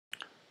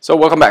So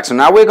welcome back. So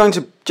now we're going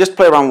to just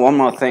play around with one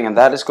more thing, and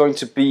that is going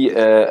to be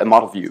a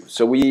model view.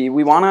 So I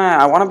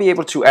wanna be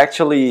able to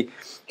actually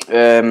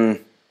for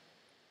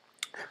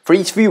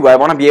each view I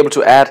want to be able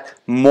to add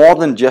more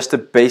than just a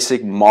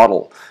basic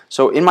model.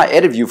 So in my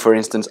edit view, for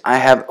instance,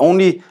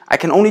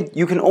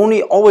 you can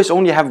always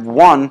only have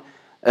one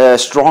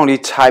strongly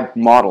typed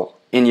model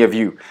in your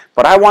view.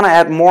 But I want to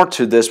add more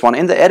to this one.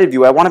 In the edit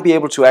view, I want to be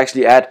able to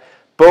actually add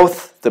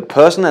both the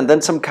person and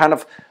then some kind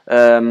of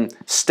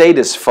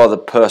status for the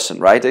person,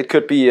 right? It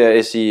could be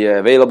is he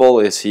available,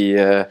 is he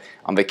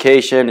on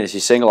vacation, is he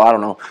single, I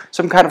don't know.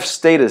 Some kind of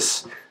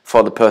status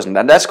for the person,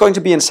 and that's going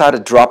to be inside a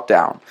drop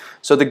down.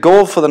 So the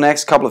goal for the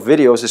next couple of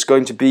videos is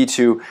going to be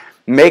to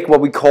make what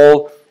we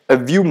call a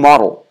view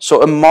model.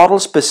 So a model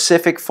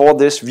specific for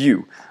this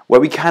view, where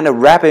we kind of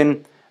wrap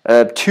in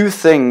two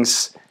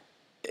things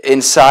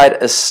inside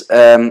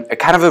a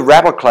kind of a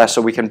wrapper class,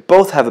 so we can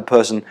both have a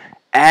person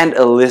and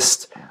a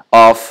list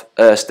of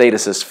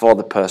statuses for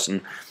the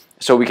person,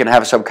 so we can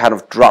have some kind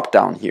of drop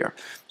down here.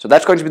 So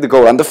that's going to be the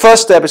goal, and the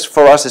first step is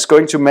for us is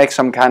going to make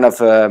some kind of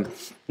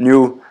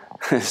new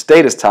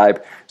status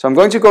type. So I'm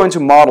going to go into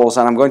models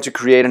and I'm going to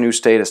create a new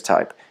status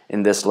type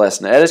in this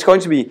lesson, and it's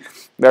going to be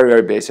very,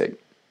 very basic.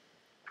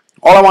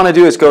 All I want to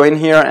do is go in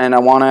here and I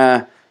want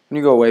to, can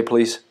you go away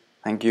please?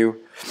 Thank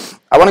you.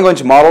 I want to go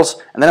into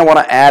models, and then I want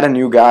to add a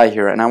new guy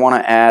here, and I want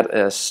to add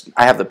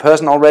I have the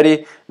person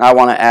already. Now I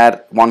want to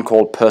add one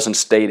called person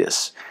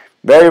status.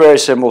 Very, very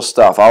simple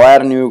stuff. I'll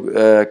add a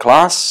new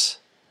class.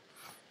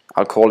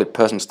 I'll call it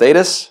person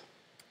status.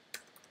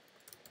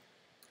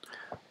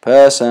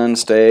 Person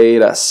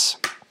status.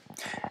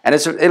 And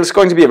it's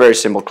going to be a very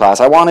simple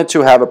class. I want it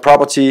to have a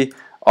property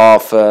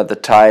of the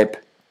type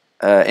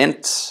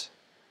int,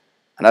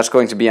 and that's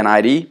going to be an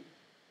ID.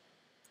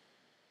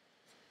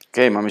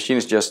 Okay, my machine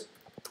is just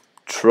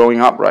throwing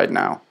up right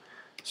now.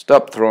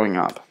 Stop throwing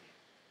up.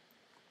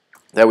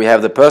 There we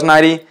have the person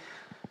ID,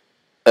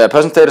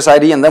 person status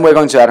ID, and then we're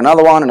going to add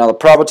another one, another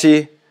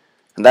property,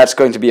 and that's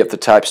going to be of the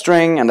type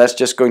string, and that's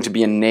just going to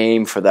be a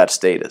name for that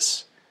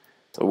status.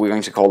 So we're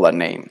going to call that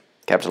name,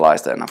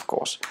 capitalize that, of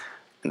course.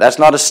 And that's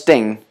not a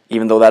string,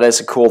 even though that is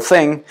a cool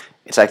thing.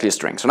 It's actually a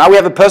string. So now we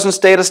have a person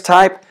status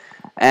type,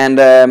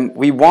 and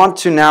we want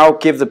to now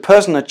give the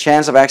person a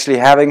chance of actually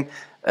having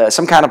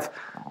some kind of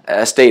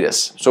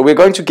status. So we're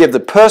going to give the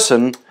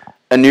person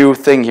a new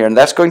thing here, and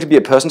that's going to be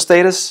a person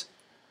status,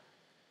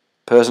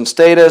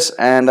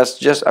 and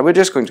we're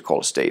just going to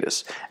call it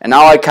status. And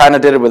now I kind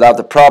of did it without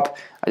the prop.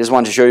 I just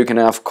want to show you can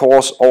of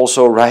course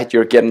also write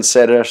your get and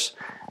setters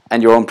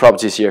and your own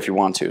properties here if you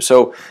want to.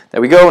 So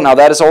there we go. Now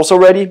that is also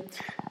ready.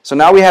 So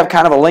now we have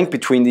kind of a link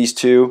between these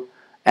two,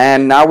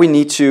 and now we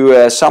need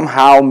to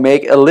somehow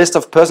make a list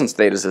of person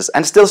statuses,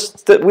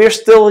 and we're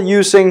still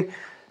using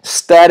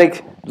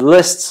static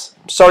lists.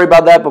 Sorry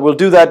about that, but we'll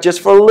do that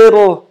just for a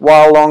little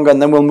while longer, and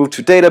then we'll move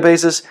to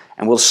databases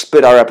and we'll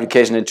split our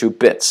application into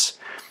bits.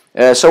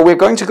 So we're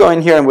going to go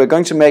in here and we're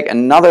going to make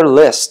another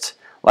list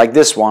like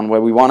this one, where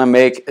we want to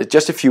make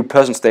just a few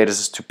person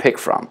statuses to pick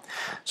from.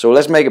 So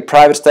let's make a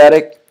private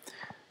static,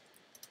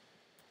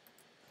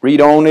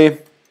 read only,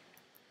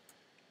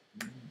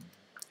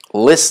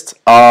 list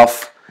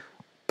of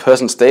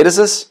person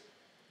statuses,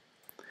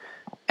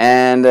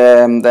 and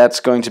that's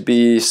going to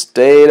be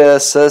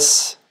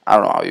statuses. I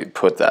don't know how you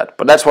put that,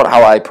 but that's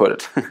how I put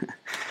it.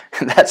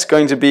 That's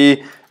going to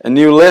be a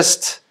new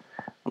list.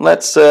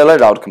 Let's let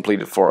it out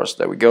complete it for us.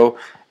 There we go.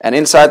 And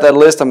inside that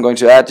list I'm going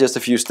to add just a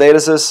few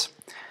statuses.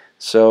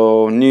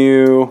 So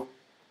new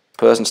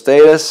person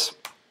status.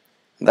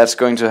 That's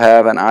going to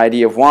have an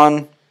ID of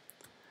 1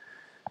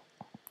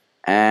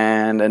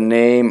 and a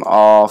name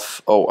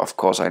of, oh, of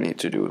course I need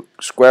to do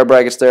square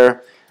brackets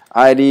there.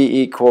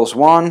 ID equals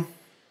 1.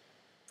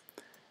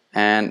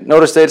 And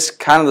notice that it's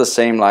kind of the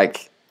same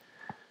like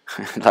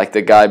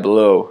the guy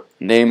below.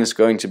 Name is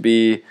going to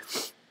be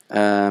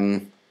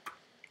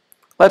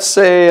let's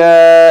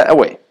say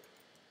away.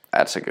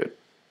 That's a good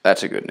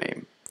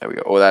name. There we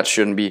go. Oh, that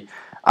shouldn't be.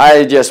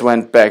 I just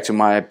went back to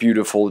my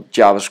beautiful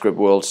JavaScript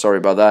world. Sorry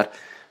about that.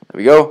 There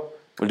we go.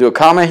 We'll do a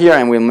comma here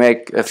and we'll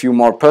make a few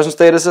more person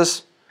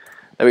statuses.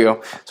 There we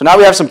go. So now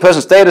we have some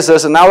person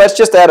statuses, and now let's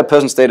just add a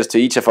person status to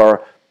each of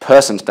our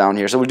persons down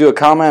here. So we'll do a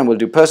comma and we'll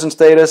do person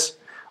status.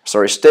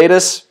 Sorry,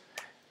 status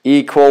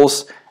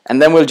equals, and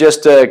then we'll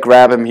just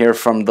grab him here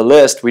from the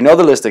list. We know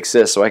the list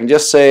exists, so I can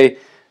just say,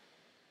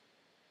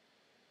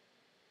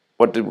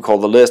 what did we call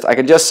the list? I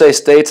can just say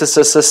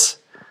statuses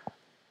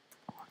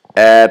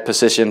at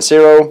position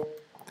 0.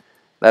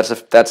 That's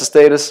a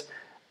status.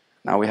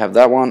 Now we have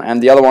that one,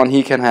 and the other one,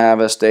 he can have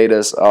a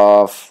status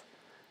of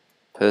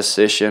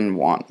position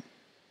 1.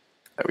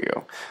 There we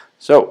go.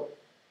 So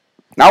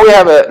now we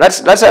have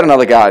let's add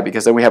another guy,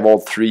 because then we have all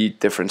 3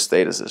 different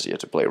statuses here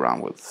to play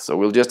around with. So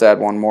we'll just add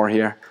one more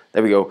here.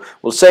 There we go.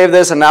 We'll save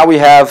this, and now we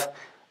have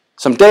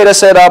some data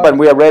set up, and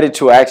we are ready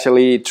to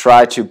actually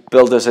try to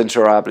build this into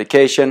our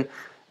application.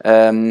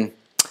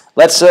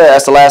 Let's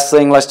as the last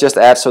thing, let's just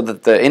add so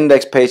that the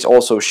index page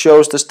also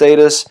shows the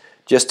status,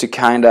 just to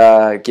kind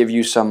of give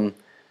you some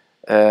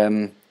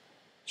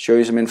show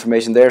you some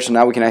information there. So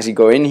now we can actually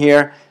go in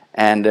here,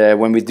 and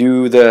when we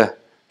do the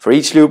for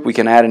each loop, we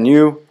can add a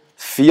new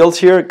field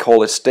here,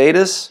 call it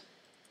status.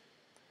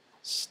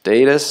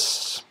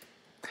 Status.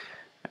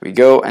 There we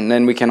go, and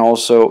then we can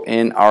also,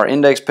 in our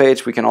index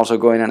page, we can also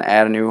go in and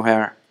add a new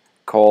here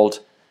called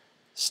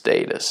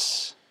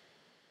status.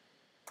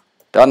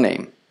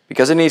 .name,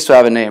 because it needs to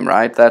have a name,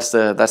 right? That's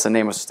the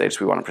name of the status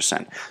we want to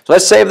present. So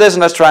let's save this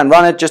and let's try and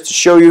run it just to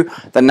show you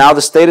that now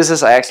the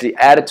statuses are actually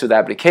added to the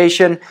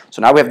application.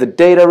 So now we have the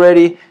data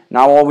ready.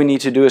 Now all we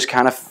need to do is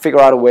kind of figure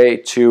out a way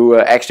to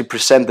actually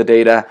present the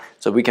data,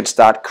 so we can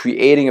start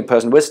creating a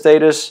person with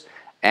status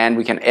and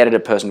we can edit a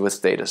person with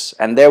status.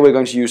 And there we're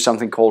going to use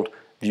something called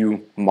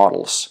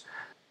ViewModels.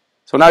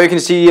 So now you can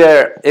see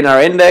in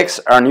our index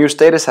our new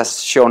status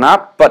has shown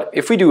up, but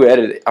if we do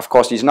edit, of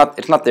course it's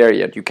not there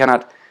yet. You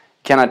cannot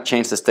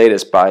change the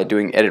status by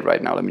doing edit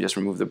right now. Let me just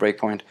remove the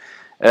breakpoint.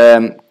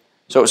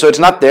 So it's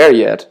not there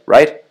yet,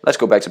 right? Let's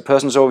go back to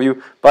person's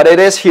overview, but it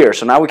is here.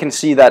 So now we can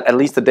see that at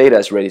least the data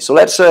is ready. So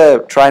let's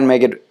try and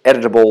make it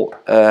editable,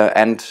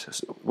 and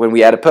when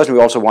we add a person, we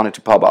also want it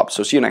to pop up.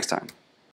 So see you next time.